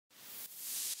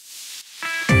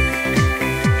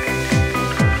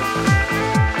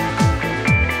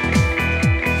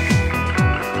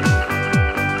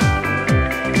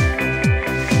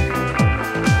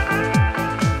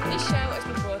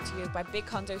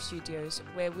Condo Studios,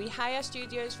 where we hire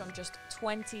studios from just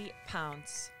 £20,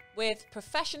 with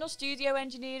professional studio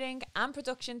engineering and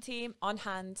production team on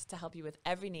hand to help you with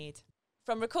every need.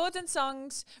 From recording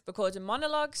songs, recording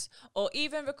monologues, or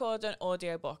even recording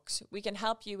audiobooks, we can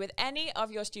help you with any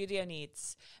of your studio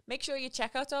needs. Make sure you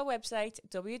check out our website,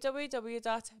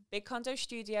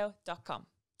 www.bigcondostudio.com.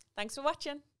 Thanks for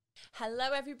watching.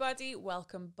 Hello everybody,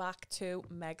 welcome back to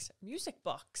Meg's Music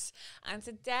Box. And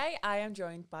today I am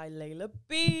joined by Lelia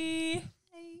B.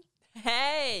 Hey.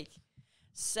 Hey!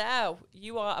 So,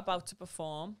 you are about to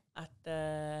perform at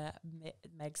the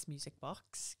Meg's Music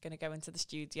Box. Going to go into the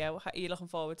studio. Are you looking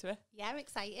forward to it? Yeah, I'm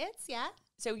excited, yeah.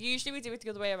 So, usually we do it the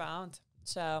other way around.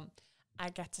 So, I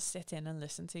get to sit in and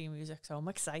listen to your music. So, I'm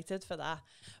excited for that.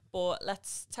 But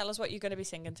tell us what you're going to be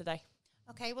singing today.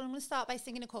 Okay, well, I'm going to start by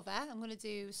singing a cover. I'm going to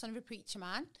do Son of a Preacher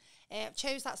Man. I've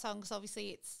chose that song because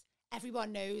obviously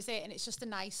everyone knows it and it's just a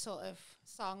nice sort of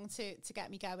song to get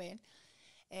me going.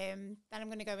 Then I'm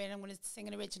going to go in, I'm going to sing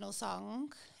an original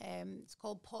song. It's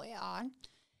called Put It On.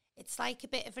 It's like a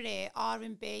bit of an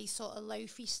R&B sort of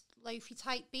lo-fi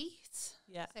type beat.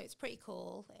 Yeah. So it's pretty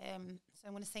cool. So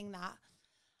I'm going to sing that.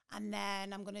 And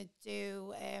then I'm going to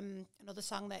do another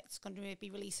song that's going to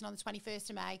be releasing on the 21st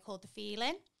of May called The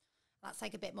Feeling. That's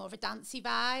like a bit more of a dancey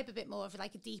vibe, a bit more of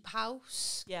like a deep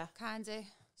house kind of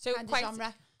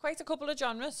genre. Quite a couple of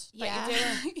genres that you're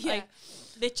doing. Yeah. Like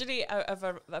literally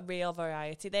a real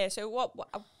variety there. So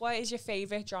what is your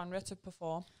favourite genre to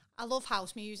perform? I love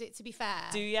house music, to be fair.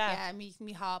 Do you? Yeah,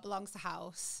 my heart belongs to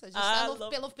house. I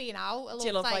love being out. Do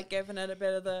you love like giving it a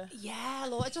bit of the... Yeah,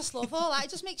 I just love all that. It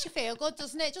just makes you feel good,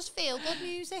 doesn't it? Just feel good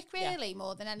music, really,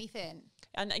 more than anything.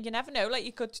 And you never know, like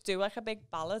you could do like a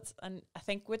big ballad. And I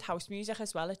think with house music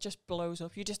as well, it just blows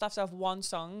up. You just have to have one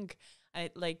song and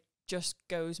it like just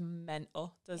goes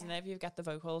mental, doesn't it, if you've got the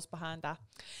vocals behind that.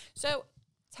 So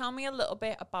tell me a little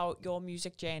bit about your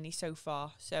music journey so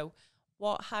far. So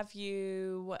what have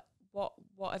you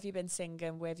been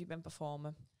singing? Where have you been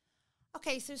performing?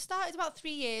 Okay, so it started about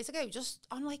 3 years ago, just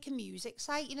on like a music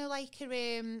site, you know, like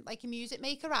a music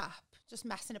maker app, just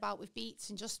messing about with beats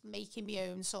and just making my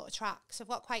own sort of tracks. I've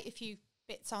got quite a few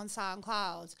bits on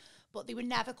SoundCloud, but they were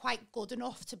never quite good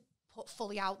enough to put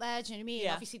fully out there. Do you know what I mean?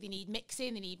 Yeah. Obviously, they need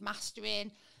mixing, they need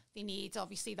mastering, they need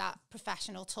obviously that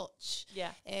professional touch.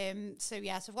 Yeah. So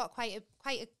I've got quite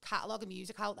a catalogue of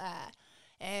music out there.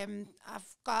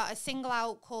 I've got a single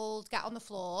out called Get on the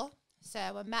Floor. So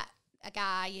I met a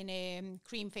guy in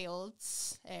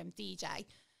Creamfields, DJ,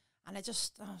 and I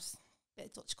was a bit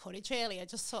of Dutch courage really. I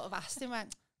just sort of asked him,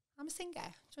 went, I'm a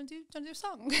singer, do you want to do a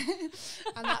song?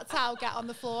 And that's how Get on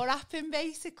the Floor happened,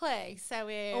 basically. So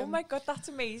oh my God, that's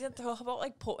amazing. Talk about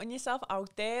like putting yourself out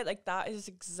there. Like that is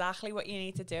exactly what you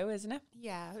need to do, isn't it?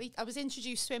 Yeah, I was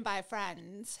introduced to him by a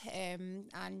friend,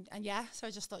 and yeah, so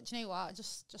I just thought, do you know what,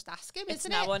 just ask him, it's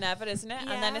isn't now it? or never, isn't it?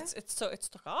 Yeah. And then it's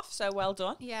took off, so well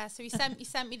done. Yeah, so he sent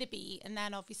me the beat, and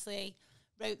then obviously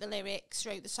wrote the lyrics,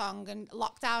 wrote the song, and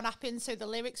lockdown happened, so the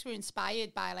lyrics were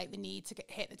inspired by like the need to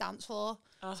hit the dance floor.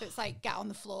 So it's like get on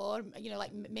the floor, you know,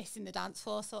 like missing the dance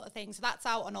floor sort of thing. So that's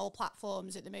out on all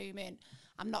platforms at the moment.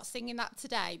 I'm not singing that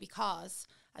today because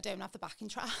I don't have the backing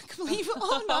track, believe it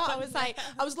or not. I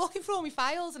was looking for all my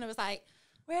files and I was like,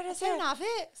 where is I don't have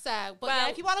it. So, but yeah,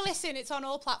 if you want to listen, it's on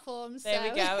all platforms. There we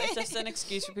go. It's just an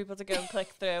excuse for people to go and click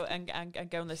through and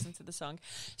go and listen to the song.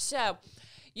 So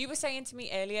you were saying to me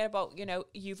earlier about, you know,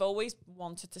 you've always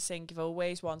wanted to sing, you've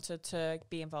always wanted to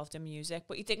be involved in music,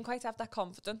 but you didn't quite have that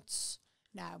confidence.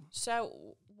 No.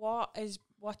 So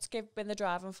what's been the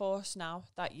driving force now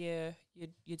that you're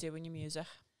doing your music?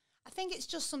 I think it's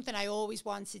just something I always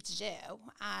wanted to do,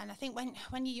 and I think when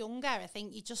you're younger, I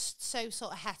think you're just so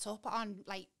sort of het up on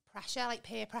like pressure, like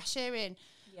peer pressure, and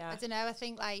I don't know. I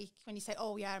think like when you say,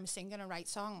 "Oh yeah, I'm a singer and write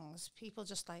songs," people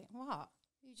just like, "What?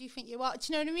 Who do you think you are?" Do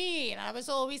you know what I mean? And I was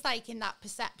always like in that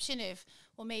perception of,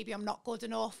 well, maybe I'm not good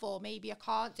enough, or maybe I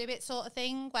can't do it, sort of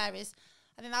thing. Whereas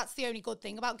I think that's the only good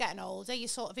thing about getting older. You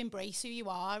sort of embrace who you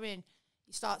are and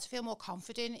you start to feel more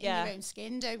confident in your own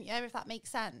skin, don't you? If that makes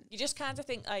sense. You just kind of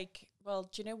think like, well,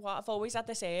 do you know what? I've always had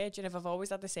this urge, and if I've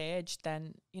always had this urge,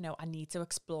 then, you know, I need to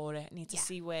explore it. I need to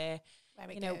see where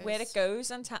it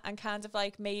goes and kind of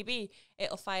like maybe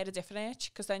it'll fire a different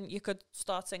itch, because then you could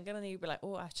start singing and you'd be like,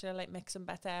 oh, actually I like mixing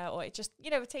better, or it just, you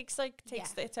know, it takes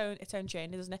its own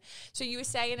journey, doesn't it? So you were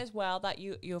saying as well that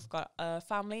you've got a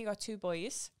family, you got 2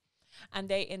 boys. And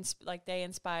they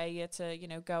inspire you to, you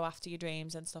know, go after your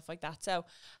dreams and stuff like that. So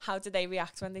how do they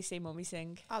react when they see mummy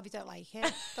sing? Oh, they don't like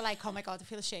it. They're like, oh my God, I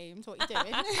feel ashamed. What are you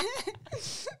doing?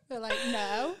 They're like,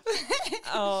 no.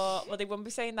 Oh, well, they wouldn't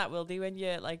be saying that, will they, when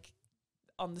you're like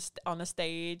on a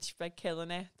stage, like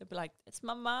killing it. They'd be like, "It's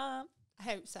my mom." I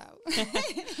hope so.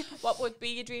 What would be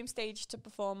your dream stage to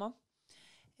perform on?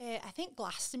 I think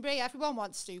Glastonbury. Everyone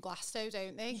wants to do Glasgow,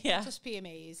 don't they? Yeah. It'd just be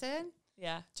amazing.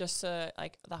 Yeah, just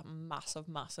like that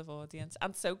massive audience,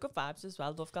 and so good vibes as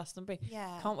well. Love Glastonbury.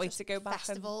 Yeah, can't wait to go back.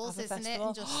 Festivals, and have a isn't festival.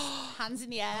 it? And just hands in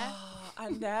the air. Oh, I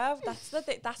know,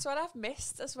 that's what I've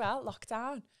missed as well.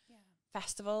 Lockdown,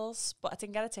 festivals, but I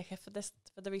didn't get a ticket for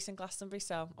the recent Glastonbury,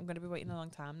 so I'm going to be waiting a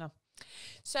long time now.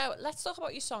 So let's talk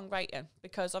about your songwriting,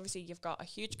 because obviously you've got a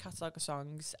huge catalogue of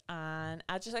songs, and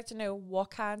I'd just like to know what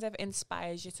kind of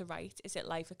inspires you to write. Is it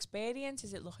life experience?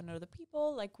 Is it looking at other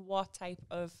people? Like, what type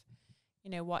of,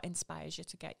 what inspires you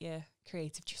to get your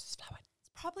creative juices flowing?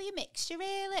 It's probably a mixture,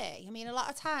 really. I mean, a lot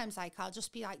of times, like, I'll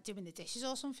just be like doing the dishes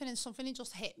or something, and something will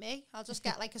just hit me. I'll just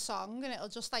get like a song, and it'll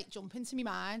just like jump into my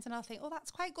mind, and I'll think, oh,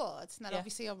 that's quite good. And then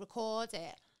obviously I'll record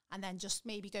it, and then just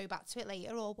maybe go back to it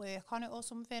later or work on it or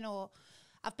something. Or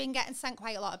I've been getting sent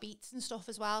quite a lot of beats and stuff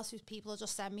as well, so people will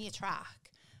just send me a track,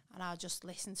 and I'll just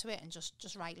listen to it and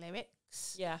just write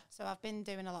lyrics. Yeah. So I've been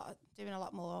doing a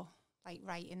lot more like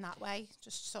writing that way,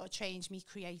 just sort of change me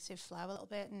creative flow a little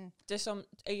bit. And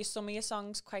are some of your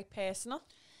songs quite personal?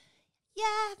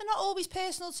 Yeah, they're not always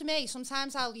personal to me.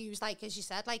 Sometimes I'll use, like, as you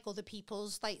said, like other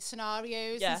people's like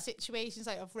scenarios and situations.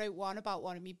 Like I've wrote one about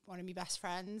one of my best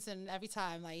friends, and every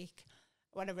time, like,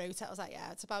 when I wrote it, I was like,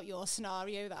 yeah, it's about your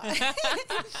scenario. That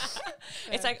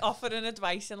it's like offering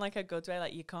advice in like a good way.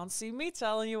 Like, you can't see me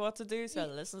telling you what to do, so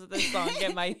listen to this song.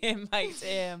 It might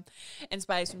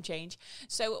inspire some change.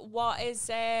 So, what is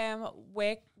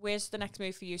where's the next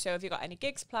move for you? So, have you got any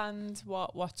gigs planned?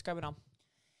 What's going on?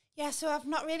 Yeah, so I've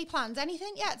not really planned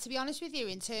anything yet, to be honest with you,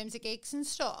 in terms of gigs and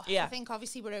stuff. Yeah. I think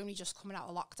obviously we're only just coming out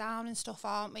of lockdown and stuff,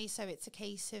 aren't we? So it's a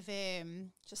case of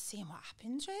just seeing what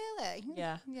happens, really.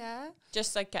 Yeah. Yeah.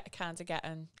 Just like getting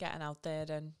out there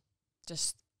and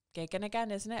just gigging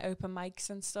again, isn't it? Open mics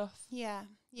and stuff. Yeah.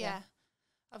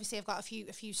 Obviously, I've got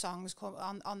a few songs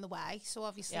on the way, so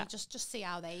obviously just see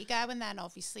how they go, and then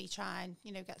obviously try and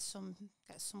get some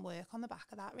work on the back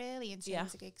of that, really, in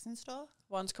terms of gigs and stuff.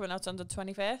 One's coming out on the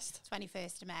 21st.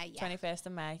 21st of May. Yeah. 21st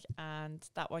of May, and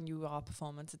that one you are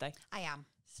performing today. I am.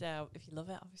 So if you love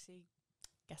it, obviously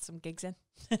get some gigs in.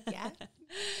 Yeah.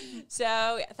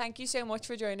 So thank you so much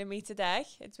for joining me today.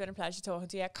 It's been a pleasure talking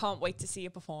to you. I can't wait to see you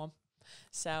perform.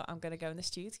 So I'm gonna go in the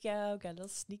studio, get a little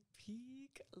sneak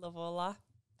peek. Love all that.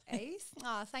 Ace.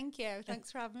 Oh, thank you.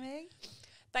 Thanks for having me.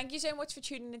 Thank you so much for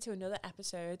tuning into another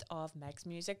episode of Meg's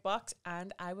Music Box,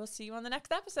 and I will see you on the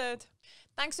next episode.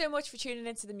 Thanks so much for tuning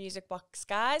into the Music Box,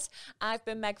 guys. I've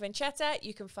been Meg Vincetta.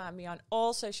 You can find me on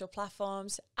all social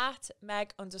platforms at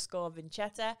Meg_Vincetta,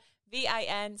 Vincetta.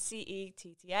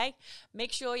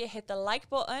 Make sure you hit the like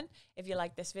button if you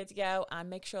like this video, and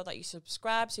make sure that you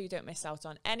subscribe so you don't miss out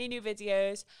on any new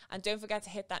videos, and don't forget to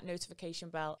hit that notification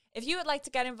bell. If you would like to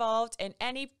get involved in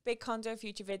any Big Condo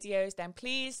future videos, then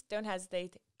please don't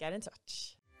hesitate, get in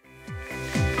touch.